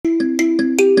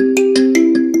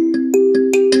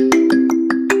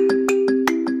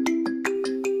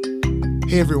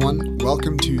Hey everyone,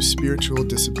 welcome to Spiritual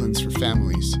Disciplines for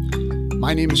Families.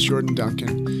 My name is Jordan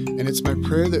Duncan, and it's my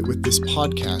prayer that with this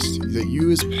podcast that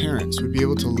you as parents would be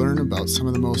able to learn about some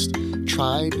of the most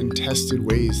tried and tested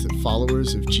ways that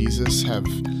followers of Jesus have,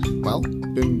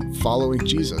 been following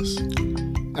Jesus.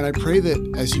 And I pray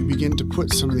that as you begin to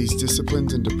put some of these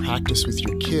disciplines into practice with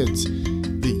your kids,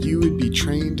 that you would be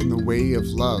trained in the way of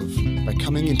love by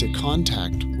coming into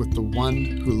contact with the one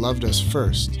who loved us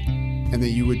first, and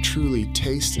that you would truly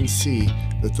taste and see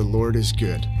that the Lord is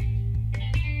good.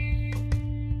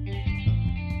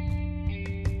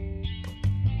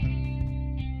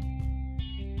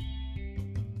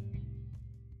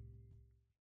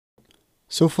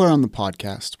 So far on the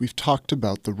podcast, we've talked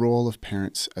about the role of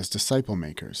parents as disciple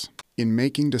makers in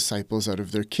making disciples out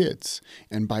of their kids.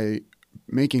 And by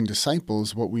making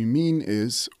disciples, what we mean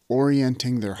is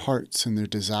orienting their hearts and their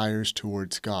desires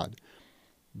towards God.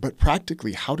 But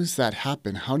practically, how does that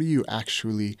happen? How do you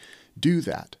actually do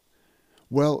that?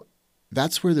 Well,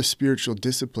 that's where the spiritual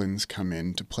disciplines come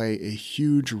in to play a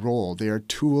huge role. They are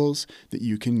tools that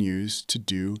you can use to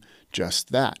do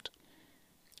just that.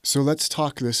 So let's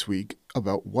talk this week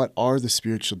about what are the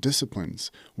spiritual disciplines,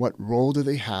 what role do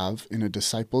they have in a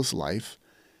disciple's life,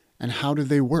 and how do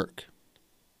they work?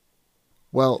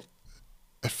 Well,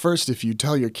 at first, if you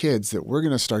tell your kids that we're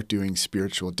going to start doing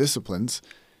spiritual disciplines,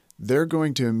 they're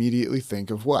going to immediately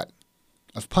think of what?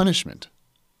 Of punishment.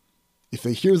 If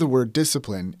they hear the word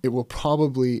discipline, it will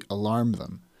probably alarm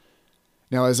them.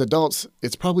 Now, as adults,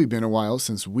 it's probably been a while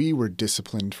since we were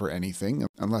disciplined for anything,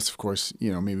 unless, of course,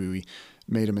 maybe we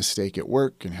made a mistake at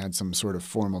work and had some sort of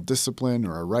formal discipline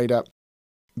or a write-up.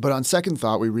 But on second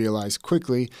thought, we realized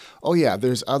quickly,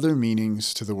 there's other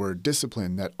meanings to the word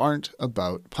discipline that aren't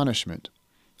about punishment,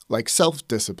 like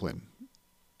self-discipline,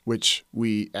 which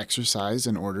we exercise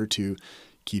in order to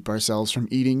keep ourselves from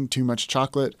eating too much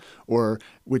chocolate, or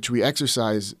which we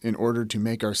exercise in order to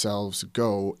make ourselves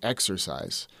go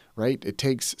exercise, right? It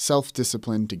takes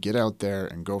self-discipline to get out there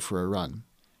and go for a run.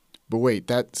 But wait,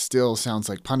 that still sounds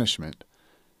like punishment.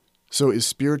 So is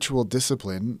spiritual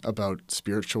discipline about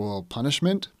spiritual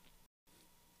punishment?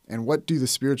 And what do the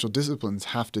spiritual disciplines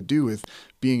have to do with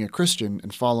being a Christian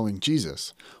and following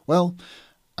Jesus? Well,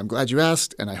 I'm glad you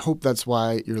asked, and I hope that's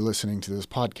why you're listening to this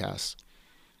podcast.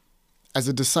 As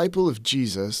a disciple of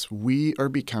Jesus, we are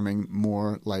becoming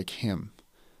more like him.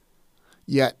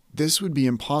 Yet, this would be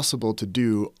impossible to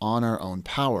do on our own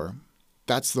power.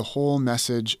 That's the whole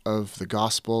message of the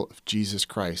gospel of Jesus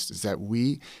Christ, is that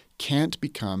we can't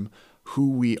become who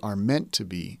we are meant to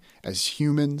be as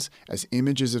humans, as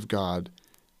images of God.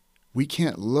 We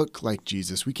can't look like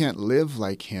Jesus. We can't live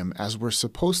like him as we're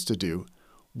supposed to do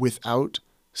without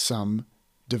some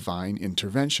divine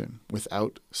intervention,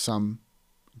 without some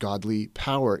godly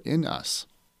power in us.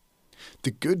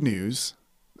 The good news,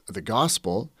 the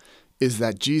gospel, is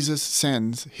that Jesus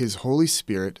sends his Holy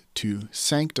Spirit to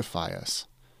sanctify us.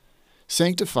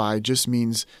 Sanctify just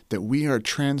means that we are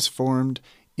transformed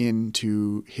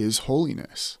into his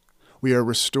holiness. We are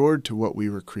restored to what we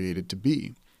were created to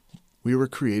be. We were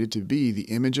created to be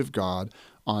the image of God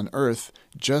on earth,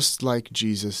 just like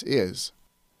Jesus is.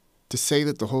 To say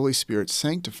that the Holy Spirit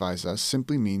sanctifies us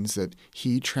simply means that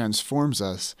he transforms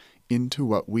us into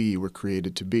what we were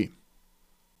created to be.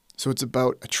 So it's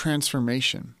about a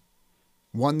transformation,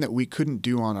 one that we couldn't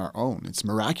do on our own. It's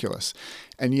miraculous.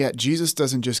 And yet Jesus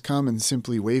doesn't just come and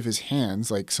simply wave his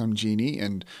hands like some genie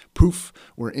and poof,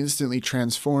 we're instantly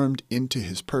transformed into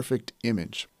his perfect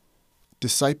image.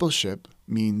 Discipleship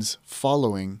means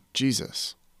following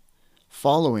Jesus.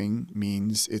 Following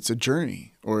means it's a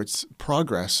journey or it's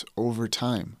progress over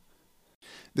time.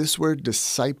 This word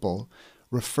disciple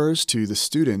refers to the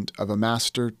student of a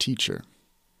master teacher.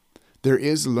 There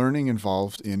is learning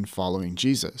involved in following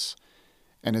Jesus.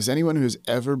 And as anyone who has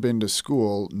ever been to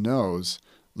school knows,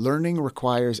 learning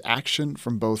requires action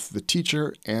from both the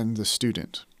teacher and the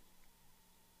student.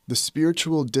 The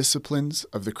spiritual disciplines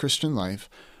of the Christian life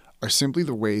are simply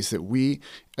the ways that we,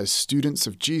 as students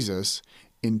of Jesus,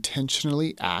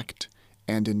 intentionally act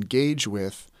and engage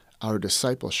with our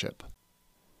discipleship.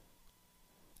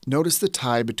 Notice the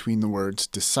tie between the words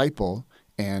disciple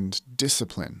and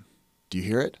discipline. Do you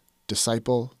hear it?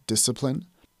 Disciple, discipline.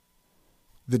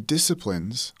 The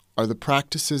disciplines are the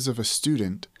practices of a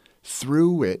student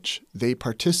through which they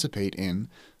participate in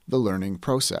the learning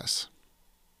process.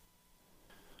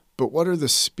 But what are the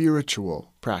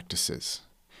spiritual practices?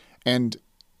 And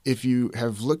if you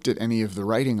have looked at any of the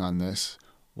writing on this,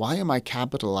 why am I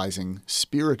capitalizing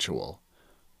spiritual?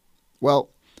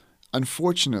 Well,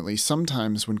 unfortunately,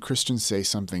 sometimes when Christians say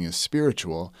something is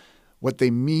spiritual, What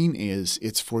they mean is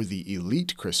it's for the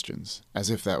elite Christians, as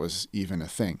if that was even a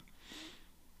thing.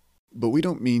 But we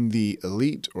don't mean the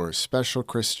elite or special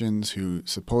Christians who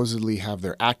supposedly have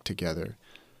their act together.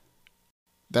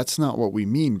 That's not what we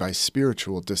mean by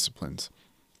spiritual disciplines.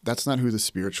 That's not who the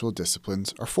spiritual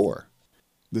disciplines are for.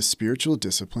 The spiritual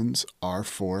disciplines are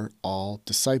for all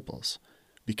disciples,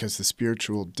 because the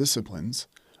spiritual disciplines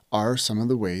are some of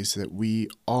the ways that we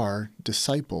are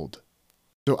discipled.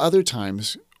 So other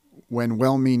times, when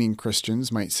well-meaning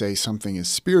Christians might say something is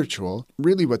spiritual,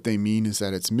 really what they mean is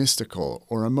that it's mystical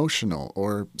or emotional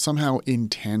or somehow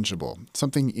intangible,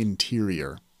 something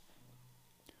interior.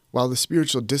 While the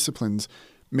spiritual disciplines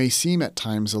may seem at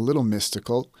times a little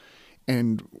mystical,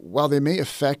 and while they may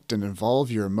affect and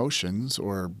involve your emotions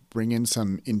or bring in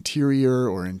some interior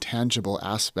or intangible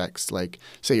aspects like,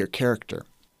 say, your character,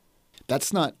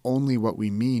 that's not only what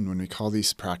we mean when we call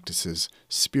these practices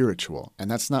spiritual, and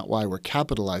that's not why we're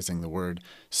capitalizing the word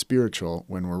spiritual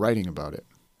when we're writing about it.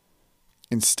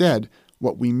 Instead,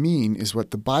 what we mean is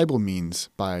what the Bible means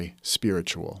by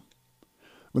spiritual.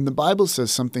 When the Bible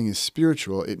says something is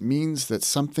spiritual, it means that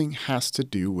something has to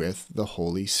do with the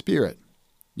Holy Spirit.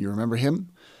 You remember him?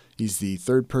 He's the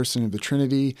third person of the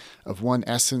Trinity, of one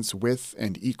essence with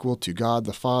and equal to God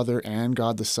the Father and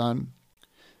God the Son.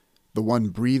 The one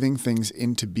breathing things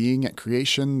into being at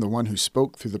creation, the one who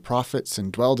spoke through the prophets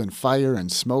and dwelled in fire and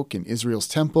smoke in Israel's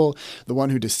temple, the one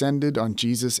who descended on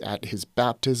Jesus at his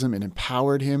baptism and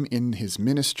empowered him in his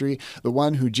ministry, the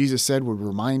one who Jesus said would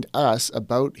remind us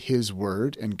about his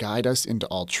word and guide us into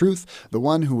all truth, the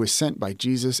one who was sent by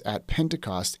Jesus at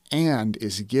Pentecost and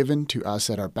is given to us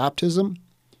at our baptism.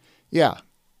 Yeah,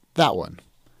 that one.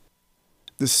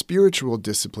 The spiritual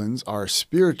disciplines are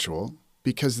spiritual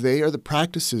because they are the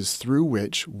practices through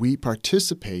which we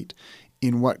participate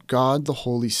in what God the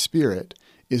Holy Spirit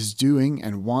is doing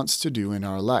and wants to do in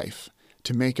our life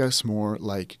to make us more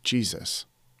like Jesus.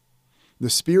 The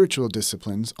spiritual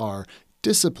disciplines are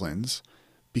disciplines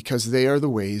because they are the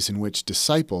ways in which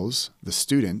disciples, the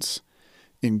students,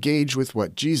 engage with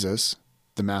what Jesus,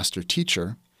 the master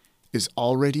teacher, is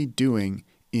already doing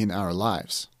in our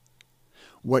lives.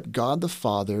 What God the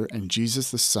Father and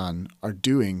Jesus the Son are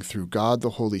doing through God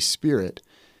the Holy Spirit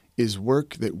is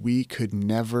work that we could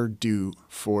never do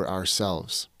for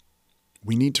ourselves.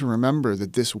 We need to remember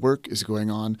that this work is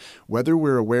going on whether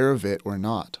we're aware of it or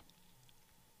not.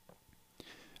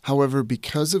 However,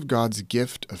 because of God's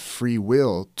gift of free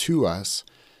will to us,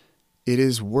 it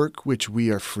is work which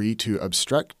we are free to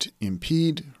obstruct,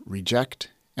 impede, reject,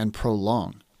 and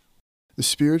prolong. The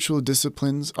spiritual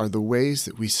disciplines are the ways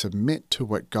that we submit to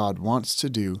what God wants to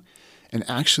do and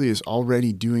actually is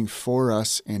already doing for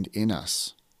us and in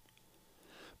us.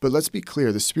 But let's be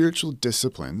clear, the spiritual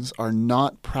disciplines are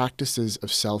not practices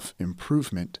of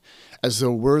self-improvement, as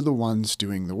though we're the ones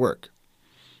doing the work.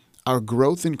 Our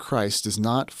growth in Christ does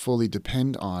not fully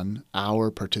depend on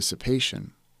our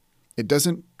participation. It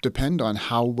doesn't depend on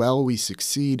how well we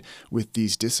succeed with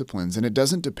these disciplines, and it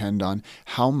doesn't depend on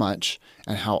how much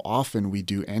and how often we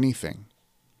do anything.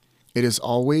 It is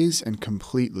always and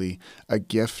completely a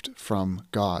gift from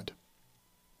God.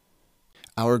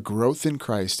 Our growth in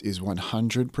Christ is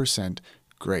 100%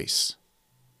 grace.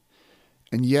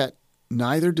 And yet,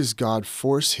 neither does God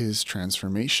force his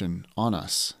transformation on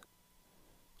us.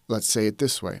 Let's say it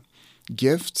this way.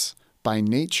 Gifts, by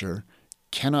nature,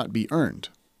 cannot be earned.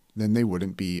 Then they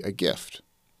wouldn't be a gift.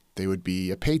 They would be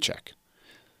a paycheck.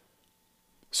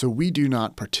 So we do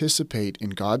not participate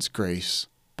in God's grace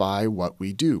by what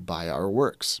we do, by our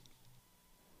works.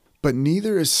 But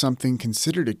neither is something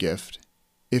considered a gift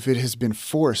if it has been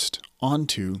forced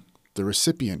onto the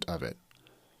recipient of it.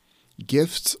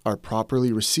 Gifts are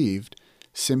properly received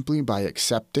simply by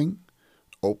accepting,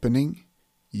 opening,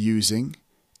 using,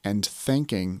 and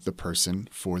thanking the person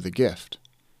for the gift.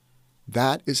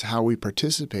 That is how we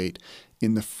participate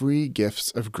in the free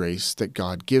gifts of grace that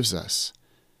God gives us.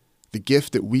 The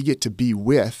gift that we get to be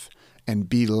with and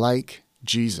be like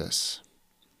Jesus.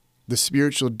 The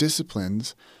spiritual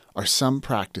disciplines are some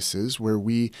practices where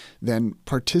we then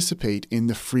participate in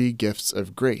the free gifts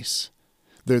of grace.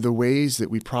 They're the ways that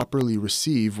we properly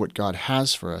receive what God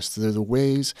has for us. They're the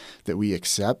ways that we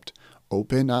accept,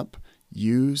 open up,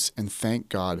 use, and thank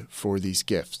God for these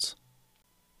gifts.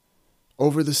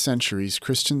 Over the centuries,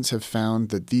 Christians have found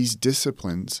that these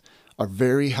disciplines are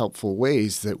very helpful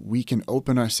ways that we can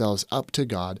open ourselves up to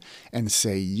God and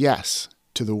say yes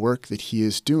to the work that he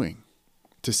is doing,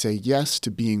 to say yes to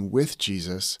being with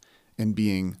Jesus and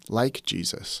being like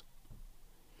Jesus.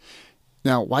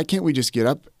 Now, why can't we just get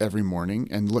up every morning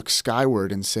and look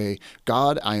skyward and say,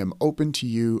 God, I am open to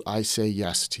you, I say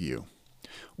yes to you?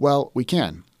 Well, we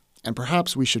can. And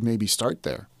perhaps we should maybe start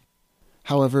there.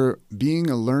 However, being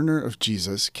a learner of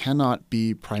Jesus cannot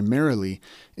be primarily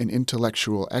an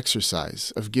intellectual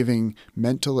exercise of giving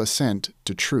mental assent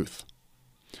to truth.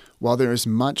 While there is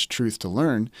much truth to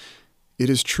learn, it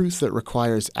is truth that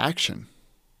requires action.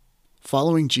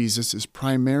 Following Jesus is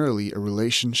primarily a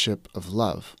relationship of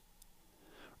love.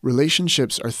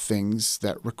 Relationships are things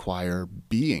that require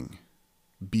being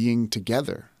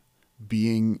together,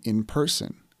 being in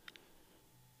person.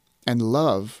 And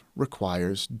love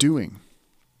requires doing.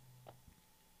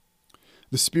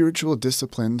 The spiritual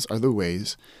disciplines are the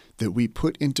ways that we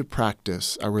put into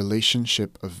practice our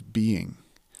relationship of being,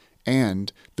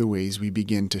 and the ways we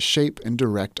begin to shape and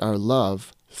direct our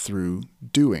love through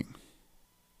doing.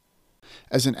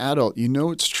 As an adult, you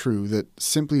know it's true that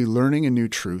simply learning a new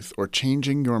truth or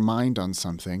changing your mind on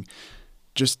something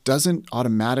just doesn't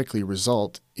automatically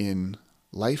result in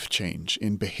life change,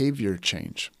 in behavior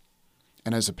change.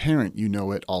 And as a parent, you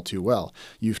know it all too well.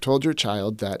 You've told your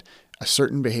child that a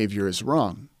certain behavior is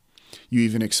wrong. You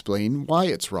even explain why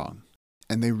it's wrong.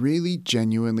 And they really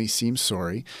genuinely seem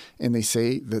sorry, and they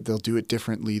say that they'll do it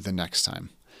differently the next time.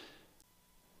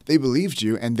 They believed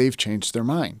you, and they've changed their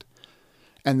mind.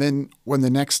 And then when the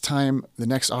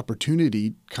next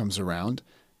opportunity comes around,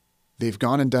 they've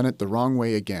gone and done it the wrong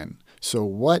way again. So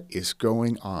what is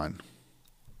going on?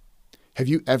 Have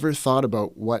you ever thought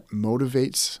about what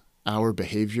motivates our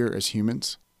behavior as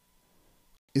humans?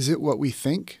 Is it what we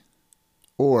think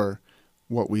or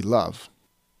what we love?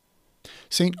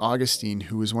 St. Augustine,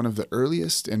 who was one of the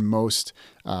earliest and most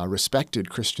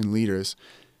respected Christian leaders,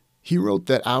 he wrote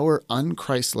that our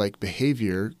un-Christ-like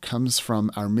behavior comes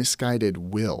from our misguided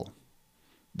will.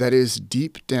 That is,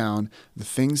 deep down, the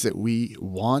things that we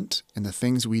want and the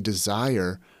things we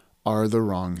desire are the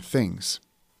wrong things.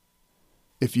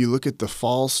 If you look at the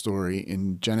fall story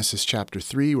in Genesis chapter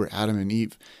 3, where Adam and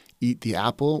Eve eat the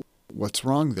apple, what's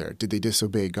wrong there? Did they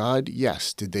disobey God?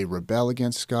 Yes. Did they rebel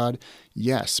against God?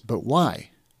 Yes. But why?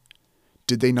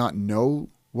 Did they not know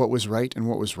what was right and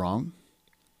what was wrong?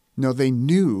 No, they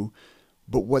knew,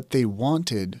 but what they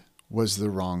wanted was the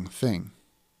wrong thing.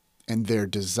 And their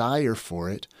desire for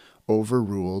it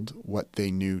overruled what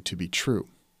they knew to be true.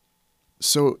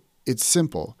 So it's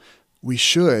simple. We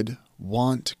should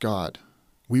want God.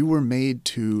 We were made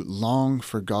to long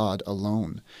for God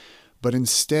alone, but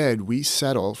instead we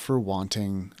settle for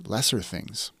wanting lesser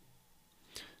things.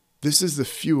 This is the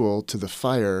fuel to the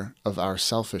fire of our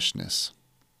selfishness.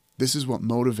 This is what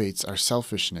motivates our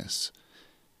selfishness.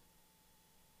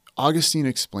 Augustine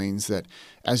explains that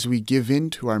as we give in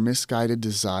to our misguided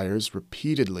desires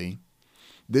repeatedly,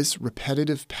 this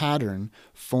repetitive pattern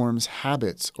forms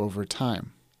habits over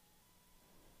time.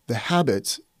 The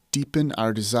habits deepen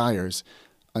our desires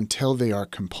until they are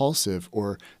compulsive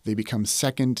or they become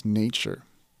second nature.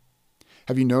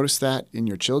 Have you noticed that in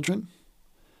your children?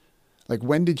 Like,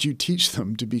 when did you teach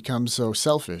them to become so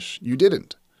selfish? You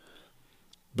didn't.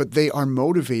 But they are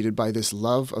motivated by this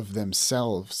love of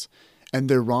themselves, and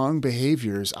their wrong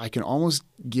behaviors, I can almost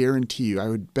guarantee you, I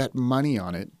would bet money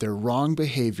on it, their wrong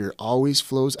behavior always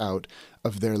flows out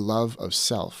of their love of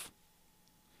self.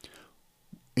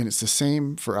 And it's the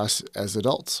same for us as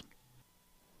adults.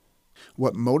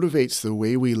 What motivates the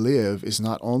way we live is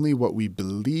not only what we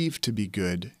believe to be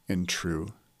good and true,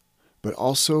 but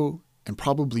also, and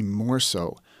probably more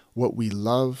so, what we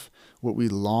love, what we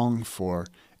long for,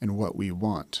 and what we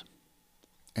want.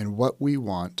 And what we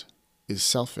want is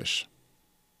selfish.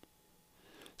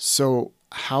 So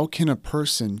how can a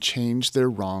person change their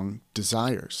wrong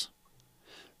desires?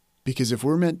 Because if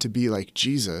we're meant to be like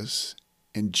Jesus,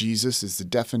 and Jesus is the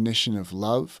definition of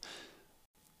love,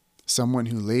 someone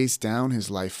who lays down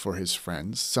his life for his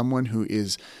friends, someone who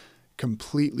is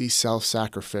completely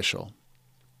self-sacrificial,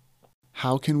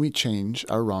 how can we change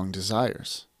our wrong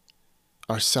desires,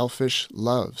 our selfish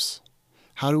loves?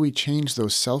 How do we change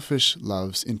those selfish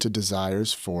loves into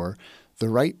desires for the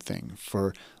right thing,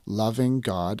 for loving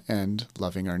God and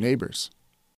loving our neighbors?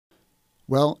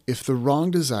 Well, if the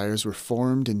wrong desires were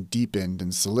formed and deepened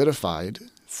and solidified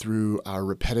through our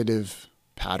repetitive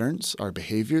patterns, our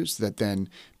behaviors that then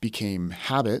became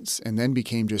habits and then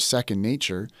became just second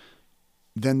nature,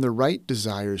 then the right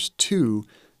desires too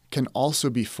can also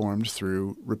be formed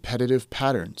through repetitive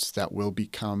patterns that will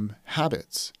become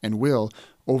habits and will,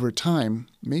 over time,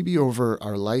 maybe over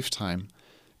our lifetime,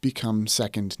 become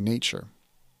second nature.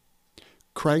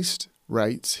 Christ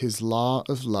writes his law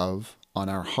of love on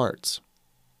our hearts.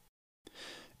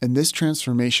 And this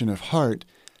transformation of heart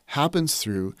happens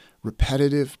through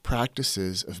repetitive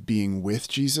practices of being with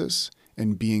Jesus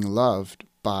and being loved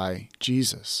by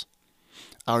Jesus.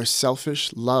 our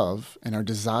selfish love and our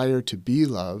desire to be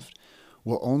loved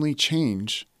will only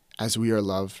change as we are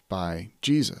loved by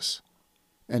Jesus.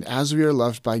 And as we are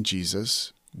loved by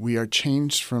Jesus, we are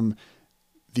changed from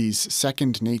these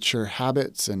second nature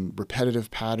habits and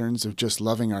repetitive patterns of just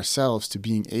loving ourselves to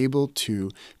being able to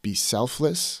be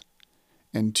selfless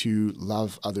and to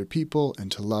love other people and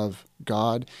to love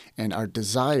God. And our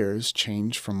desires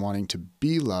change from wanting to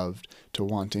be loved to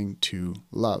wanting to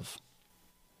love.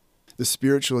 The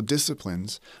spiritual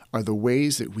disciplines are the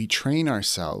ways that we train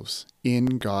ourselves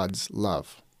in God's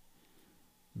love.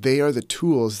 They are the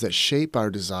tools that shape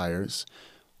our desires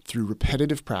through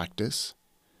repetitive practice,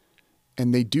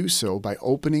 and they do so by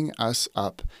opening us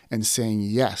up and saying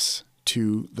yes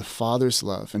to the Father's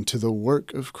love and to the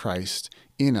work of Christ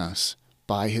in us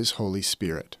by His Holy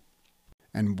Spirit.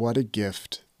 And what a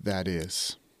gift that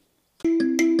is.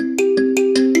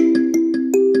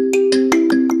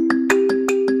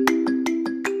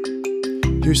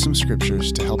 Here's some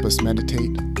scriptures to help us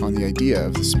meditate on the idea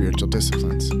of the spiritual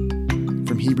disciplines.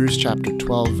 From Hebrews chapter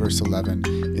 12, verse 11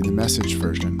 in the Message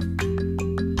version.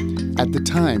 At the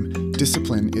time,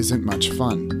 discipline isn't much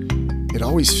fun. It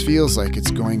always feels like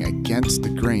it's going against the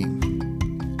grain.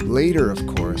 Later, of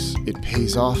course, it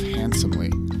pays off handsomely,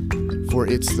 for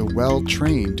it's the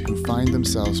well-trained who find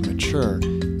themselves mature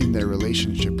in their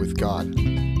relationship with God.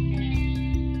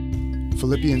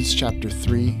 Philippians chapter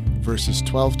 3, verses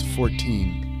 12 to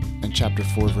 14, and chapter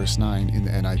 4, verse 9 in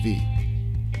the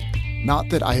NIV. Not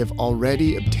that I have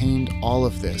already obtained all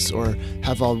of this, or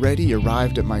have already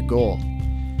arrived at my goal,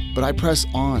 but I press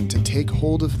on to take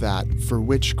hold of that for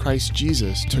which Christ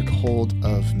Jesus took hold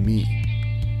of me.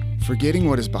 Forgetting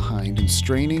what is behind and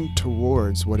straining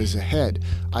towards what is ahead,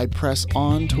 I press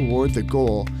on toward the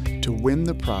goal to win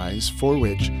the prize for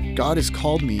which God has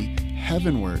called me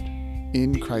heavenward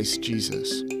in Christ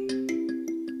Jesus.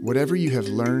 Whatever you have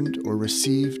learned or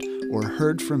received or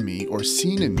heard from me or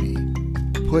seen in me,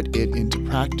 put it into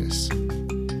practice,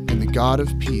 and the God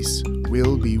of peace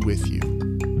will be with you.